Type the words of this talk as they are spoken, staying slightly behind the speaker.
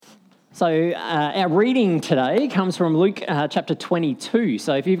Our reading today comes from Luke chapter 22.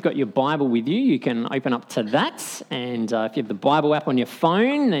 So if you've got your Bible with you, you can open up to that. And if you have the Bible app on your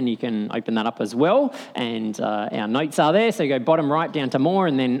phone, then you can open that up as well. And our notes are there. So you go bottom right down to more,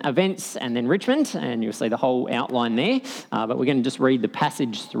 and then events, and then Richmond. And you'll see the whole outline there. But we're going to just read the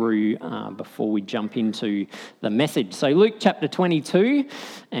passage through before we jump into the message. So Luke chapter 22,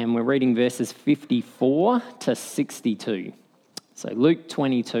 and we're reading verses 54 to 62. So Luke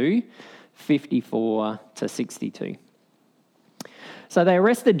 22, 54 to 62. So they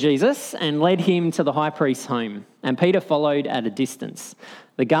arrested Jesus and led him to the high priest's home, and Peter followed at a distance.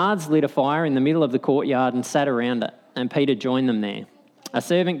 The guards lit a fire in the middle of the courtyard and sat around it, and Peter joined them there. A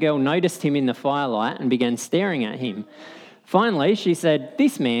servant girl noticed him in the firelight and began staring at him. Finally, she said,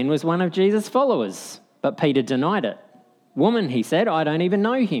 "This man was one of Jesus' followers." But Peter denied it. "Woman," he said, "I don't even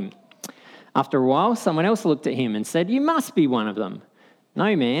know him." After a while, someone else looked at him and said, "You must be one of them."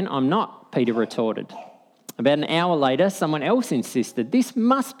 "No, man, I'm not," Peter retorted. About an hour later, someone else insisted, "This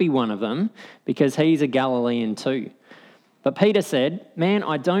must be one of them because he's a Galilean too." But Peter said, "Man,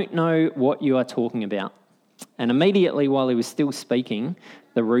 I don't know what you are talking about." And immediately while he was still speaking,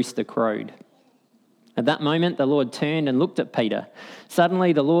 the rooster crowed. At that moment, the Lord turned and looked at Peter.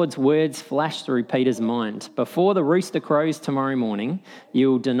 Suddenly, the Lord's words flashed through Peter's mind. "Before the rooster crows tomorrow morning,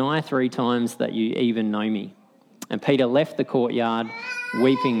 you will deny 3 times that you even know me." And Peter left the courtyard,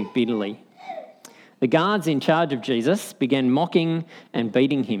 weeping bitterly. The guards in charge of Jesus began mocking and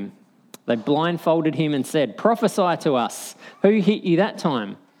beating him. They blindfolded him and said, "Prophesy to us. Who hit you that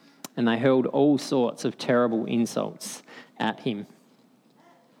time?" And they hurled all sorts of terrible insults at him.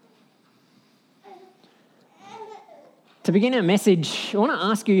 To begin our message, I want to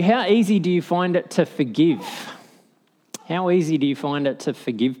ask you, how easy do you find it to forgive? How easy do you find it to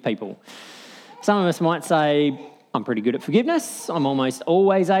forgive people? Some of us might say, "I'm pretty good at forgiveness. I'm almost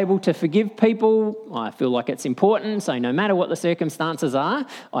always able to forgive people. I feel like it's important, so no matter what the circumstances are,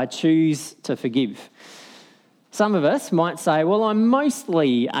 I choose to forgive." Some of us might say, "Well, I'm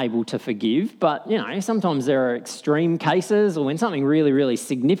mostly able to forgive, but, sometimes there are extreme cases, or when something really, really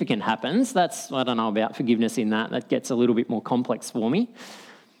significant happens, I don't know about forgiveness in that gets a little bit more complex for me."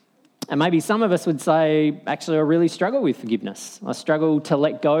 And maybe some of us would say, "Actually, I really struggle with forgiveness. I struggle to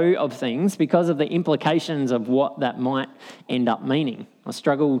let go of things because of the implications of what that might end up meaning. I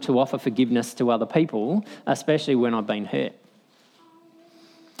struggle to offer forgiveness to other people, especially when I've been hurt."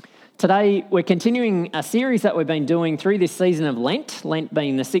 Today, we're continuing a series that we've been doing through this season of Lent, Lent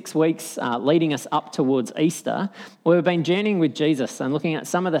being the 6 weeks leading us up towards Easter, where we've been journeying with Jesus and looking at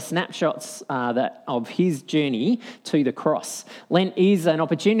some of the snapshots of his journey to the cross. Lent is an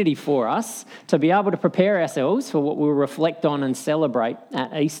opportunity for us to be able to prepare ourselves for what we'll reflect on and celebrate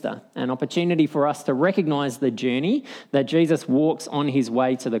at Easter, an opportunity for us to recognise the journey that Jesus walks on his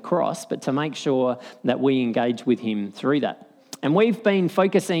way to the cross, but to make sure that we engage with him through that. And we've been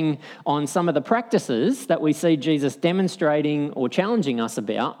focusing on some of the practices that we see Jesus demonstrating or challenging us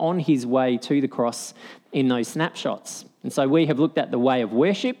about on his way to the cross in those snapshots. And so we have looked at the way of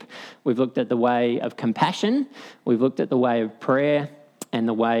worship, we've looked at the way of compassion, we've looked at the way of prayer, and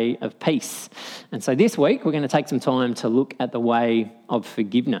the way of peace. And so this week we're going to take some time to look at the way of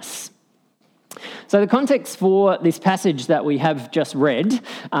forgiveness. So the context for this passage that we have just read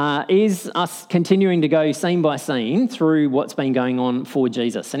is us continuing to go scene by scene through what's been going on for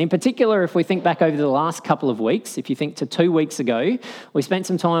Jesus. And in particular, if we think back over the last couple of weeks, if you think to 2 weeks ago, we spent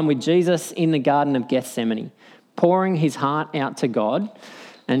some time with Jesus in the Garden of Gethsemane, pouring his heart out to God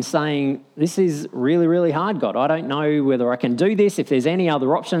and saying, "This is really, really hard, God. I don't know whether I can do this. If there's any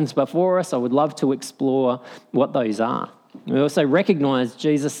other options before us, I would love to explore what those are." We also recognise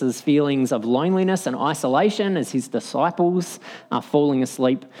Jesus' feelings of loneliness and isolation as his disciples are falling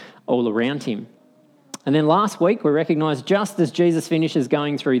asleep all around him. And then last week, we recognised just as Jesus finishes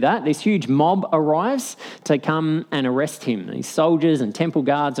going through that, this huge mob arrives to come and arrest him. These soldiers and temple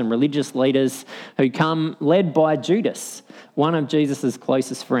guards and religious leaders who come led by Judas, one of Jesus'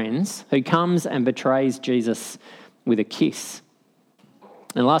 closest friends, who comes and betrays Jesus with a kiss.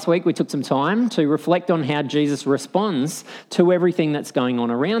 And last week we took some time to reflect on how Jesus responds to everything that's going on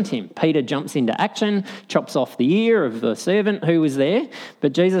around him. Peter jumps into action, chops off the ear of the servant who was there,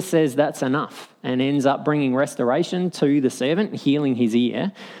 but Jesus says that's enough and ends up bringing restoration to the servant, healing his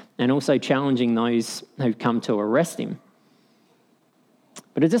ear, and also challenging those who've come to arrest him.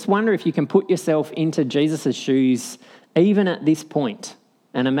 But I just wonder if you can put yourself into Jesus' shoes even at this point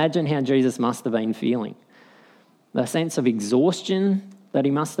and imagine how Jesus must have been feeling. The sense of exhaustion that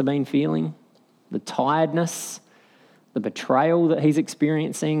he must have been feeling, the tiredness, the betrayal that he's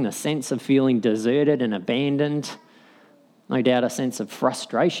experiencing, the sense of feeling deserted and abandoned, No doubt a sense of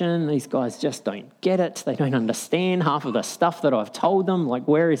frustration. These guys just don't get it. They don't understand half of the stuff that I've told them. Like,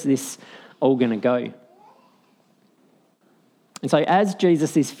 where is this all going to go? And so as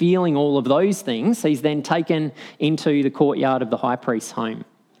Jesus is feeling all of those things, he's then taken into the courtyard of the high priest's home.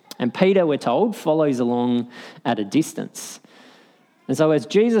 And Peter, we're told, follows along at a distance. And so as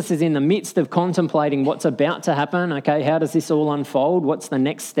Jesus is in the midst of contemplating what's about to happen, okay, how does this all unfold? What's the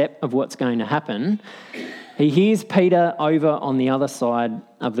next step of what's going to happen? He hears Peter over on the other side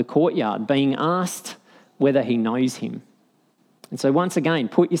of the courtyard being asked whether he knows him. And so once again,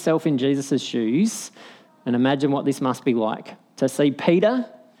 put yourself in Jesus' shoes and imagine what this must be like. To see Peter,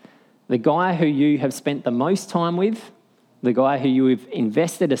 the guy who you have spent the most time with, the guy who you have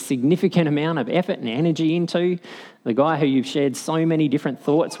invested a significant amount of effort and energy into, the guy who you've shared so many different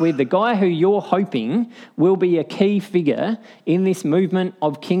thoughts with, the guy who you're hoping will be a key figure in this movement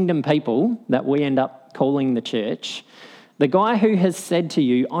of kingdom people that we end up calling the church, the guy who has said to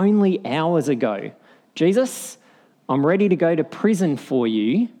you only hours ago, Jesus, I'm ready to go to prison for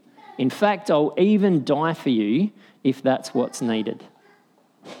you. In fact, I'll even die for you if that's what's needed.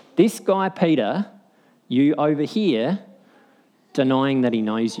 This guy, Peter, you overhear denying that he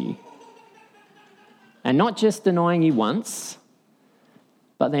knows you. And not just denying you once,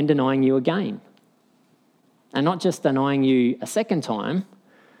 but then denying you again. And not just denying you a second time,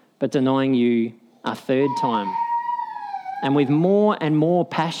 but denying you a third time. And with more and more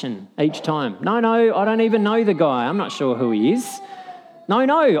passion each time. No, I don't even know the guy. I'm not sure who he is. No,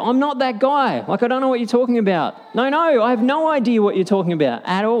 I'm not that guy. Like, I don't know what you're talking about. No, I have no idea what you're talking about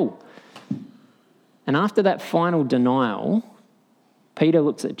at all. And after that final denial, Peter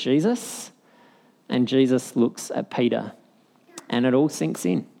looks at Jesus and Jesus looks at Peter, and it all sinks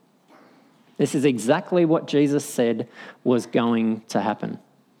in. This is exactly what Jesus said was going to happen.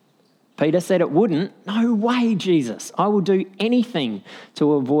 Peter said it wouldn't. No way, Jesus. I will do anything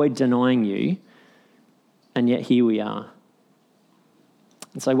to avoid denying you. And yet here we are.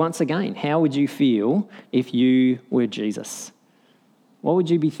 And so once again, how would you feel if you were Jesus? What would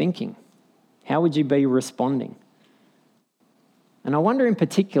you be thinking? How would you be responding? And I wonder in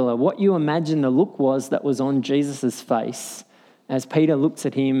particular what you imagine the look was that was on Jesus' face as Peter looks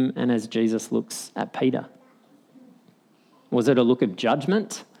at him and as Jesus looks at Peter. Was it a look of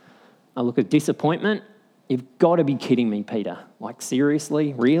judgment? A look of disappointment? You've got to be kidding me, Peter. Like,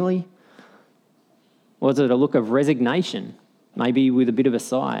 seriously? Really? Was it a look of resignation? Maybe with a bit of a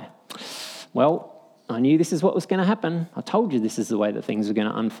sigh. Well, I knew this is what was going to happen. I told you this is the way that things were going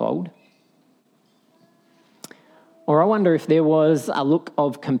to unfold. Or I wonder if there was a look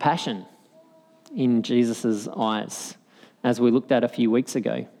of compassion in Jesus' eyes, as we looked at a few weeks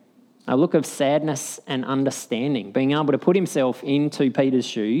ago. A look of sadness and understanding, being able to put himself into Peter's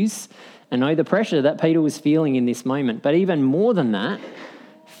shoes and know the pressure that Peter was feeling in this moment. But even more than that,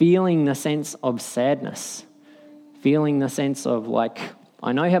 feeling the sense of sadness. Feeling the sense of, like,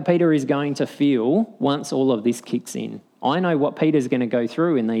 I know how Peter is going to feel once all of this kicks in. I know what Peter's going to go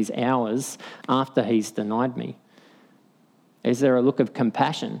through in these hours after he's denied me. Is there a look of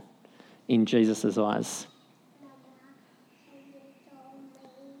compassion in Jesus' eyes?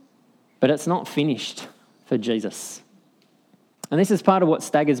 But it's not finished for Jesus. And this is part of what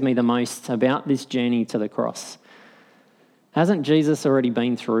staggers me the most about this journey to the cross. Hasn't Jesus already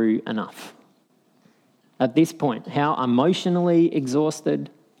been through enough? At this point, how emotionally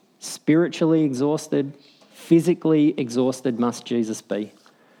exhausted, spiritually exhausted, physically exhausted must Jesus be?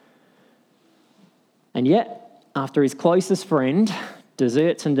 And yet, after his closest friend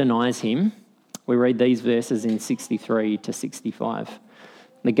deserts and denies him, we read these verses in 63 to 65.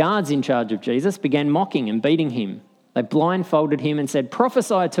 The guards in charge of Jesus began mocking and beating him. They blindfolded him and said,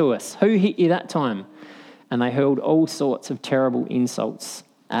 "Prophesy to us, who hit you that time?" And they hurled all sorts of terrible insults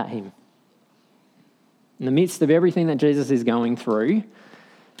at him. In the midst of everything that Jesus is going through,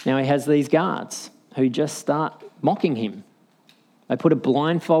 now he has these guards who just start mocking him. They put a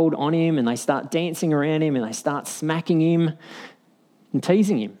blindfold on him and they start dancing around him and they start smacking him and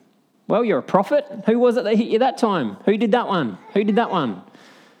teasing him. Well, you're a prophet. Who was it that hit you that time? Who did that one? Who did that one?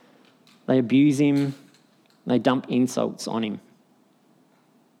 They abuse him. They dump insults on him.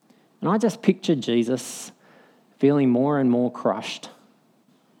 And I just picture Jesus feeling more and more crushed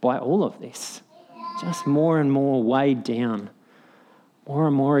by all of this. Just more and more weighed down, more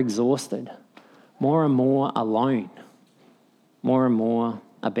and more exhausted, more and more alone, more and more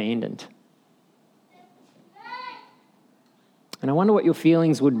abandoned. And I wonder what your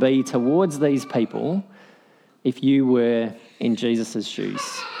feelings would be towards these people if you were in Jesus' shoes.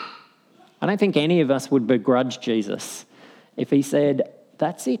 I don't think any of us would begrudge Jesus if he said,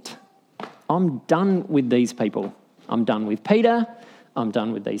 "That's it. I'm done with these people. I'm done with Peter. I'm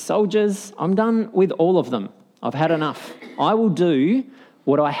done with these soldiers. I'm done with all of them. I've had enough. I will do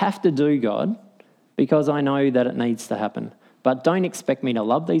what I have to do, God, because I know that it needs to happen. But don't expect me to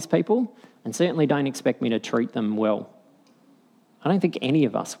love these people, and certainly don't expect me to treat them well. I don't think any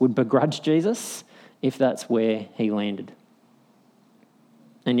of us would begrudge Jesus if that's where he landed.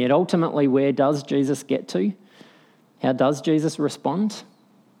 And yet ultimately, where does Jesus get to? How does Jesus respond?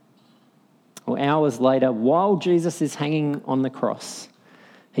 Well, hours later, while Jesus is hanging on the cross,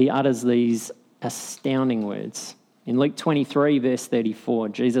 he utters these astounding words. In Luke 23, verse 34,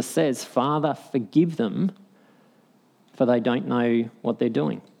 Jesus says, "Father, forgive them, for they don't know what they're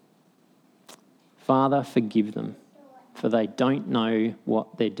doing." Father, forgive them, for they don't know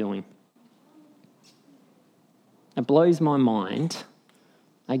what they're doing. It blows my mind,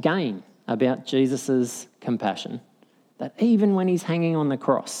 again, about Jesus' compassion, that even when he's hanging on the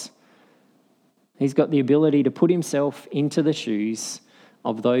cross, he's got the ability to put himself into the shoes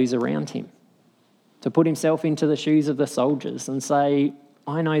of those around him, to put himself into the shoes of the soldiers and say,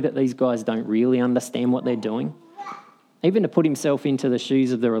 I know that these guys don't really understand what they're doing. Even to put himself into the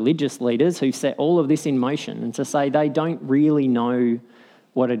shoes of the religious leaders who set all of this in motion and to say they don't really know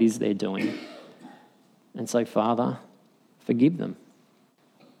what it is they're doing. And so, Father, forgive them.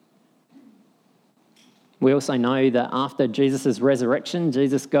 We also know that after Jesus' resurrection,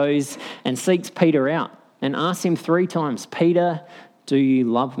 Jesus goes and seeks Peter out and asks him 3 times, "Peter, do you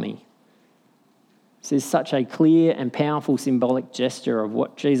love me?" This is such a clear and powerful symbolic gesture of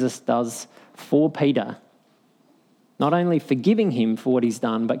what Jesus does for Peter. Not only forgiving him for what he's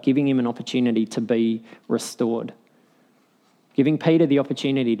done, but giving him an opportunity to be restored. Giving Peter the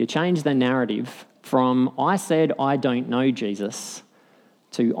opportunity to change the narrative from, I said I don't know Jesus,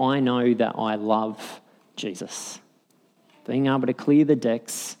 to I know that I love Jesus. Being able to clear the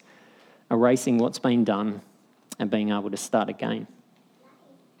decks, erasing what's been done, and being able to start again.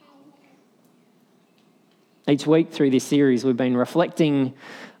 Each week through this series, we've been reflecting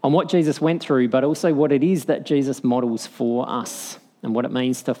on what Jesus went through, but also what it is that Jesus models for us and what it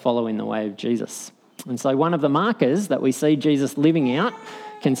means to follow in the way of Jesus. And so one of the markers that we see Jesus living out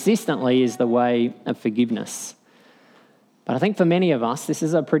consistently is the way of forgiveness. But I think for many of us, this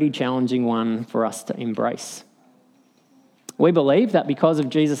is a pretty challenging one for us to embrace. We believe that because of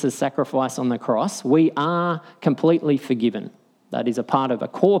Jesus' sacrifice on the cross, we are completely forgiven. That is a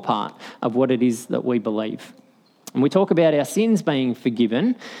core part of what it is that we believe. And we talk about our sins being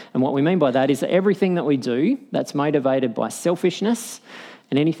forgiven, and what we mean by that is that everything that we do that's motivated by selfishness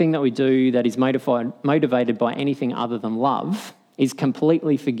and anything that we do that is motivated by anything other than love is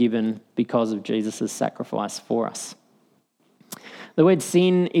completely forgiven because of Jesus' sacrifice for us. The word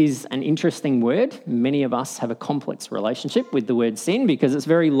sin is an interesting word. Many of us have a complex relationship with the word sin because it's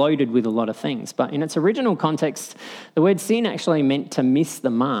very loaded with a lot of things. But in its original context, the word sin actually meant to miss the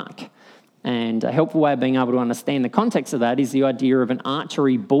mark. And a helpful way of being able to understand the context of that is the idea of an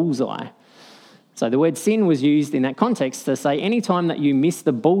archery bullseye. So the word sin was used in that context to say any time that you miss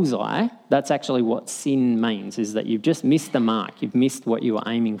the bullseye, that's actually what sin means, is that you've just missed the mark, you've missed what you were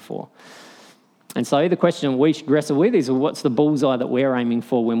aiming for. And so the question we should wrestle with is, well, what's the bullseye that we're aiming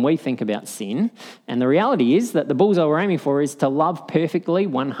for when we think about sin? And the reality is that the bullseye we're aiming for is to love perfectly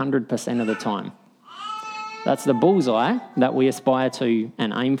 100% of the time. That's the bullseye that we aspire to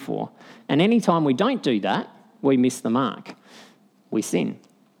and aim for. And any time we don't do that, we miss the mark. We sin.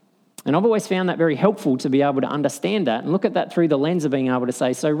 And I've always found that very helpful to be able to understand that and look at that through the lens of being able to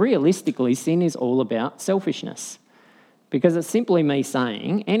say, so realistically, sin is all about selfishness. Because it's simply me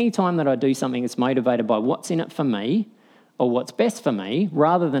saying, any time that I do something that's motivated by what's in it for me or what's best for me,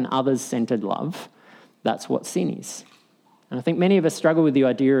 rather than others-centered love, that's what sin is. And I think many of us struggle with the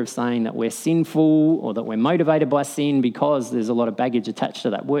idea of saying that we're sinful or that we're motivated by sin because there's a lot of baggage attached to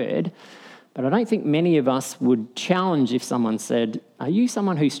that word. But I don't think many of us would challenge if someone said, are you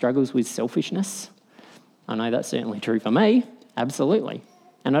someone who struggles with selfishness? I know that's certainly true for me, absolutely.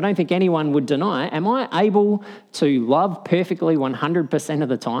 And I don't think anyone would deny, am I able to love perfectly 100% of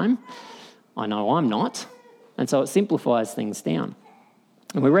the time? I know I'm not. And so it simplifies things down.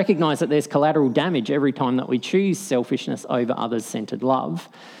 And we recognise that there's collateral damage every time that we choose selfishness over others-centred love.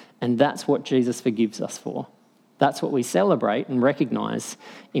 And that's what Jesus forgives us for. That's what we celebrate and recognise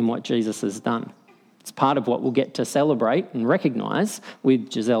in what Jesus has done. It's part of what we'll get to celebrate and recognise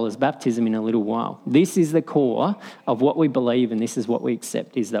with Gisella's baptism in a little while. This is the core of what we believe, and this is what we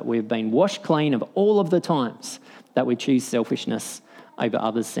accept, is that we've been washed clean of all of the times that we choose selfishness over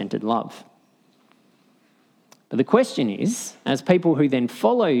others-centred love. But the question is, as people who then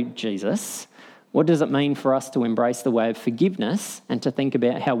follow Jesus, what does it mean for us to embrace the way of forgiveness and to think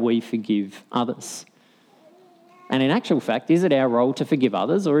about how we forgive others? And in actual fact, is it our role to forgive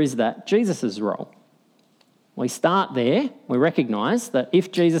others, or is that Jesus' role? We start there. We recognise that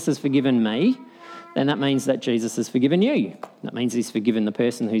if Jesus has forgiven me, then that means that Jesus has forgiven you. That means he's forgiven the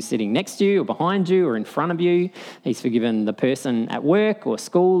person who's sitting next to you or behind you or in front of you. He's forgiven the person at work or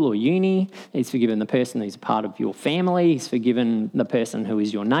school or uni. He's forgiven the person who's part of your family. He's forgiven the person who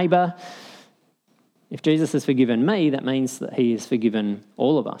is your neighbour. If Jesus has forgiven me, that means that he has forgiven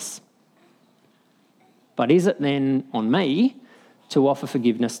all of us. But is it then on me to offer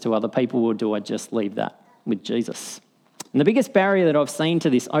forgiveness to other people, or do I just leave that with Jesus? And the biggest barrier that I've seen to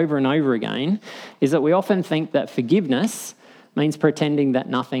this over and over again is that we often think that forgiveness means pretending that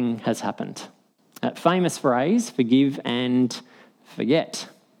nothing has happened. That famous phrase, forgive and forget.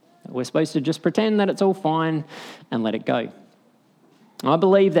 We're supposed to just pretend that it's all fine and let it go. I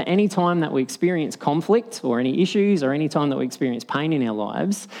believe that any time that we experience conflict or any issues or any time that we experience pain in our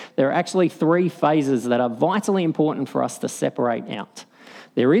lives, there are actually 3 phases that are vitally important for us to separate out.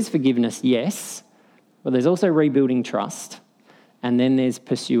 There is forgiveness, yes, but there's also rebuilding trust, and then there's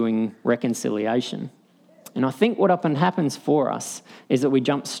pursuing reconciliation. And I think what often happens for us is that we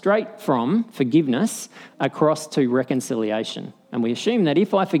jump straight from forgiveness across to reconciliation. And we assume that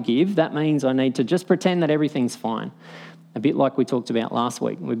if I forgive, that means I need to just pretend that everything's fine. A bit like we talked about last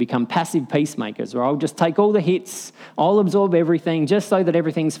week. We become passive peacemakers, or I'll just take all the hits, I'll absorb everything just so that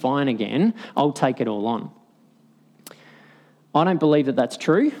everything's fine again. I'll take it all on. I don't believe that that's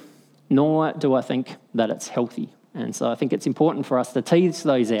true, nor do I think that it's healthy. And so I think it's important for us to tease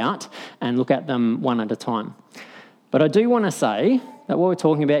those out and look at them one at a time. But I do want to say that what we're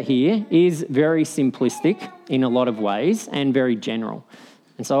talking about here is very simplistic in a lot of ways and very general.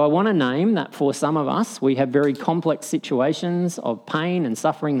 And so I want to name that for some of us, we have very complex situations of pain and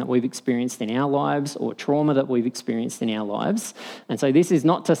suffering that we've experienced in our lives, or trauma that we've experienced in our lives. And so this is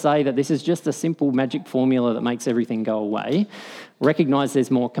not to say that this is just a simple magic formula that makes everything go away. Recognise there's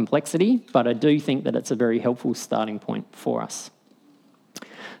more complexity, but I do think that it's a very helpful starting point for us.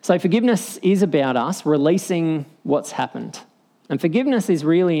 So forgiveness is about us releasing what's happened. And forgiveness is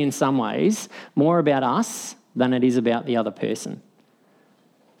really, in some ways, more about us than it is about the other person.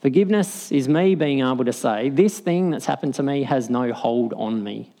 Forgiveness is me being able to say, this thing that's happened to me has no hold on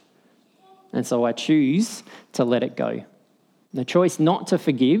me. And so I choose to let it go. The choice not to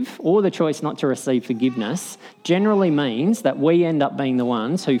forgive or the choice not to receive forgiveness generally means that we end up being the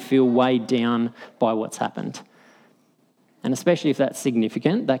ones who feel weighed down by what's happened. And especially if that's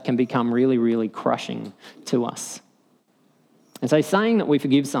significant, that can become really, really crushing to us. And so saying that we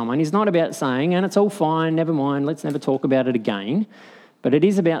forgive someone is not about saying, and it's all fine, never mind, let's never talk about it again. But it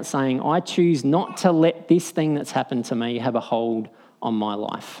is about saying, I choose not to let this thing that's happened to me have a hold on my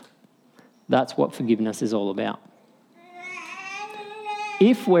life. That's what forgiveness is all about.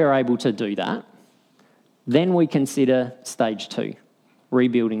 If we're able to do that, then we consider stage 2,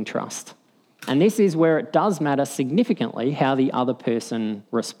 rebuilding trust. And this is where it does matter significantly how the other person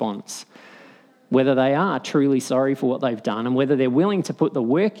responds. Whether they are truly sorry for what they've done and whether they're willing to put the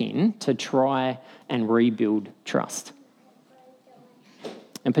work in to try and rebuild trust.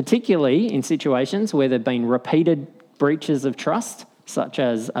 And particularly in situations where there have been repeated breaches of trust, such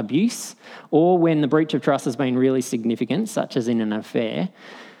as abuse, or when the breach of trust has been really significant, such as in an affair,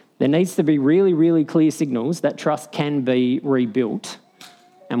 there needs to be really, really clear signals that trust can be rebuilt.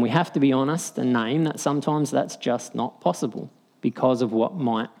 And we have to be honest and name that sometimes that's just not possible because of what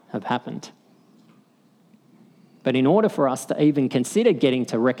might have happened. But in order for us to even consider getting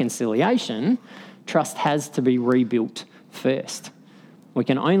to reconciliation, trust has to be rebuilt first. We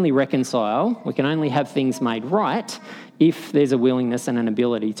can only reconcile, we can only have things made right if there's a willingness and an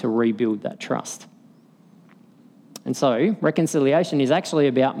ability to rebuild that trust. And so reconciliation is actually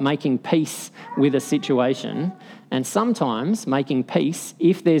about making peace with a situation, and sometimes making peace,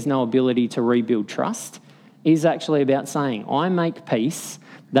 if there's no ability to rebuild trust, is actually about saying, I make peace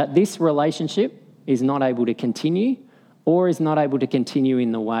that this relationship is not able to continue or is not able to continue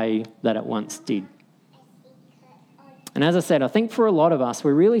in the way that it once did. And as I said, I think for a lot of us,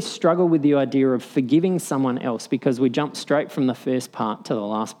 we really struggle with the idea of forgiving someone else because we jump straight from the first part to the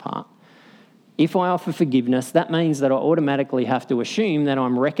last part. If I offer forgiveness, that means that I automatically have to assume that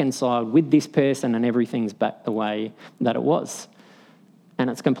I'm reconciled with this person and everything's back the way that it was. And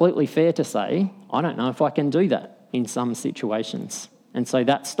it's completely fair to say, I don't know if I can do that in some situations. And so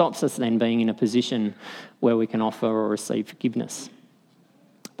that stops us then being in a position where we can offer or receive forgiveness.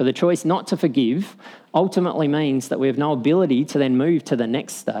 But the choice not to forgive ultimately means that we have no ability to then move to the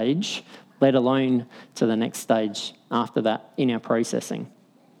next stage, let alone to the next stage after that in our processing.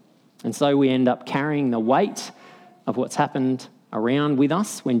 And so we end up carrying the weight of what's happened around with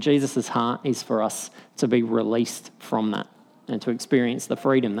us, when Jesus' heart is for us to be released from that and to experience the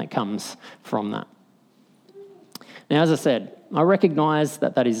freedom that comes from that. Now, as I said, I recognise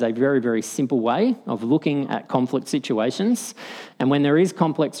that that is a very, very simple way of looking at conflict situations. And when there is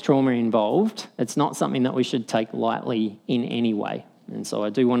complex trauma involved, it's not something that we should take lightly in any way. And so I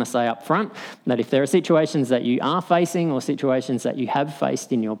do want to say up front that if there are situations that you are facing or situations that you have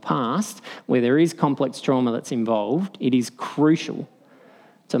faced in your past where there is complex trauma that's involved, it is crucial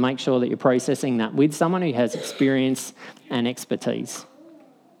to make sure that you're processing that with someone who has experience and expertise.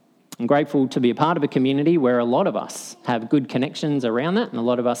 I'm grateful to be a part of a community where a lot of us have good connections around that, and a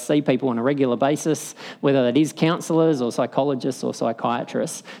lot of us see people on a regular basis, whether that is counsellors or psychologists or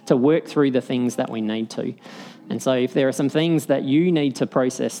psychiatrists, to work through the things that we need to. And so if there are some things that you need to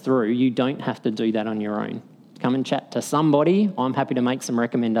process through, you don't have to do that on your own. Come and chat to somebody. I'm happy to make some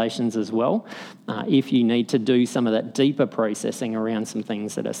recommendations as well if you need to do some of that deeper processing around some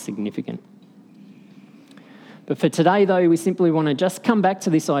things that are significant. But for today, though, we simply want to just come back to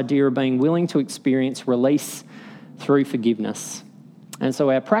this idea of being willing to experience release through forgiveness. And so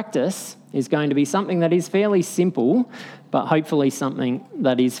our practice is going to be something that is fairly simple, but hopefully something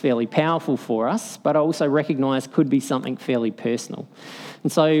that is fairly powerful for us, but I also recognise could be something fairly personal.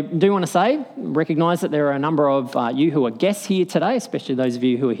 And so I do want to recognise that there are a number of you who are guests here today, especially those of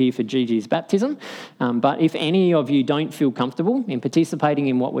you who are here for Gigi's baptism. But if any of you don't feel comfortable in participating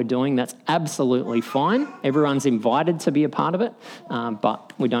in what we're doing, that's absolutely fine. Everyone's invited to be a part of it,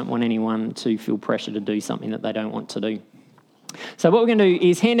 but we don't want anyone to feel pressure to do something that they don't want to do. So what we're going to do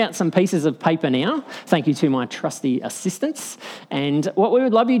is hand out some pieces of paper now. Thank you to my trusty assistants. And what we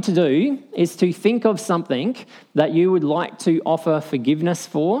would love you to do is to think of something that you would like to offer forgiveness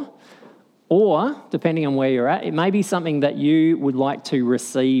for, or, depending on where you're at, it may be something that you would like to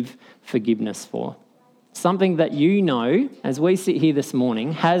receive forgiveness for. Something that you know, as we sit here this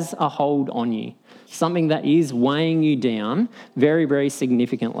morning, has a hold on you. Something that is weighing you down very, very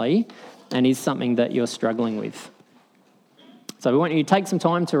significantly and is something that you're struggling with. So we want you to take some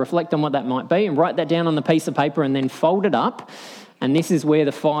time to reflect on what that might be and write that down on the piece of paper and then fold it up. And this is where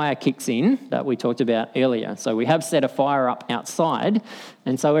the fire kicks in that we talked about earlier. So we have set a fire up outside.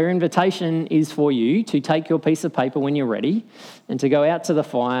 And so our invitation is for you to take your piece of paper when you're ready and to go out to the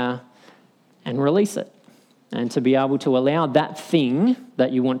fire and release it. And to be able to allow that thing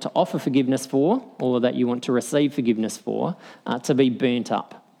that you want to offer forgiveness for or that you want to receive forgiveness for to be burnt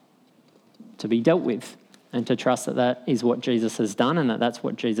up, to be dealt with. And to trust that that is what Jesus has done and that that's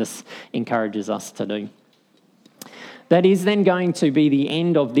what Jesus encourages us to do. That is then going to be the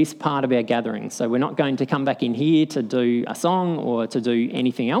end of this part of our gathering. So we're not going to come back in here to do a song or to do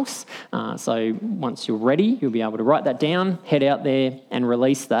anything else. So once you're ready, you'll be able to write that down, head out there and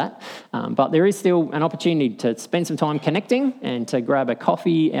release that. But there is still an opportunity to spend some time connecting and to grab a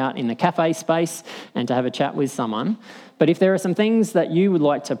coffee out in the cafe space and to have a chat with someone. But if there are some things that you would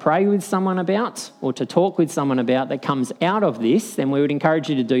like to pray with someone about or to talk with someone about that comes out of this, then we would encourage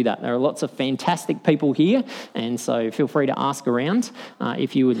you to do that. There are lots of fantastic people here, and so feel free to ask around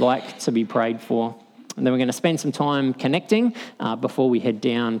if you would like to be prayed for. And then we're going to spend some time connecting before we head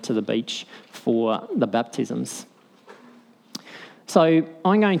down to the beach for the baptisms. So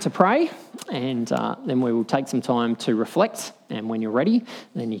I'm going to pray, and then we will take some time to reflect, and when you're ready,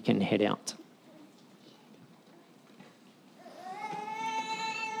 then you can head out.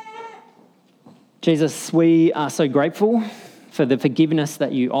 Jesus, we are so grateful for the forgiveness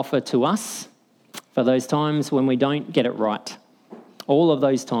that you offer to us, for those times when we don't get it right, all of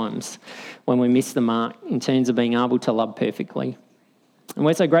those times when we miss the mark in terms of being able to love perfectly. And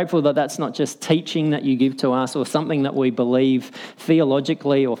we're so grateful that that's not just teaching that you give to us or something that we believe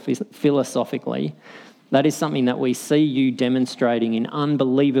theologically or philosophically. That is something that we see you demonstrating in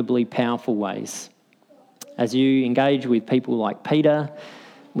unbelievably powerful ways. As you engage with people like Peter,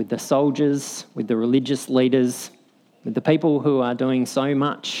 with the soldiers, with the religious leaders, with the people who are doing so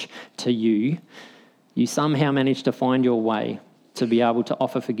much to you, you somehow manage to find your way to be able to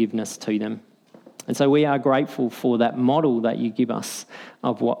offer forgiveness to them. And so we are grateful for that model that you give us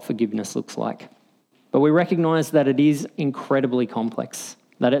of what forgiveness looks like. But we recognise that it is incredibly complex,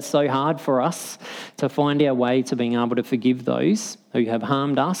 that it's so hard for us to find our way to being able to forgive those who have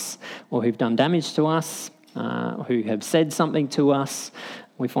harmed us or who've done damage to us, who have said something to us.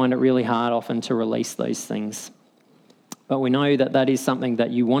 We find it really hard often to release those things. But we know that that is something that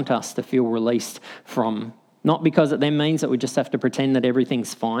you want us to feel released from. Not because it then means that we just have to pretend that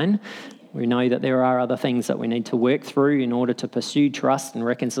everything's fine. We know that there are other things that we need to work through in order to pursue trust and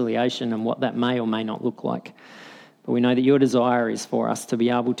reconciliation and what that may or may not look like. But we know that your desire is for us to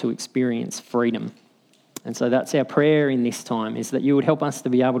be able to experience freedom And so that's our prayer in this time, is that you would help us to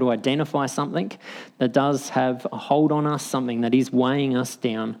be able to identify something that does have a hold on us, something that is weighing us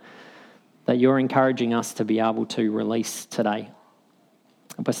down, that you're encouraging us to be able to release today.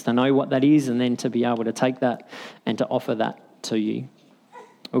 Help us to know what that is and then to be able to take that and to offer that to you.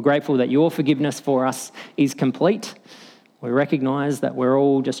 We're grateful that your forgiveness for us is complete. We recognise that we're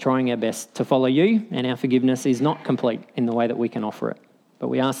all just trying our best to follow you, and our forgiveness is not complete in the way that we can offer it. But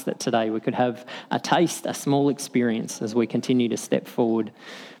we ask that today we could have a taste, a small experience as we continue to step forward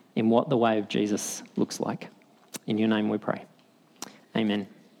in what the way of Jesus looks like. In your name we pray. Amen.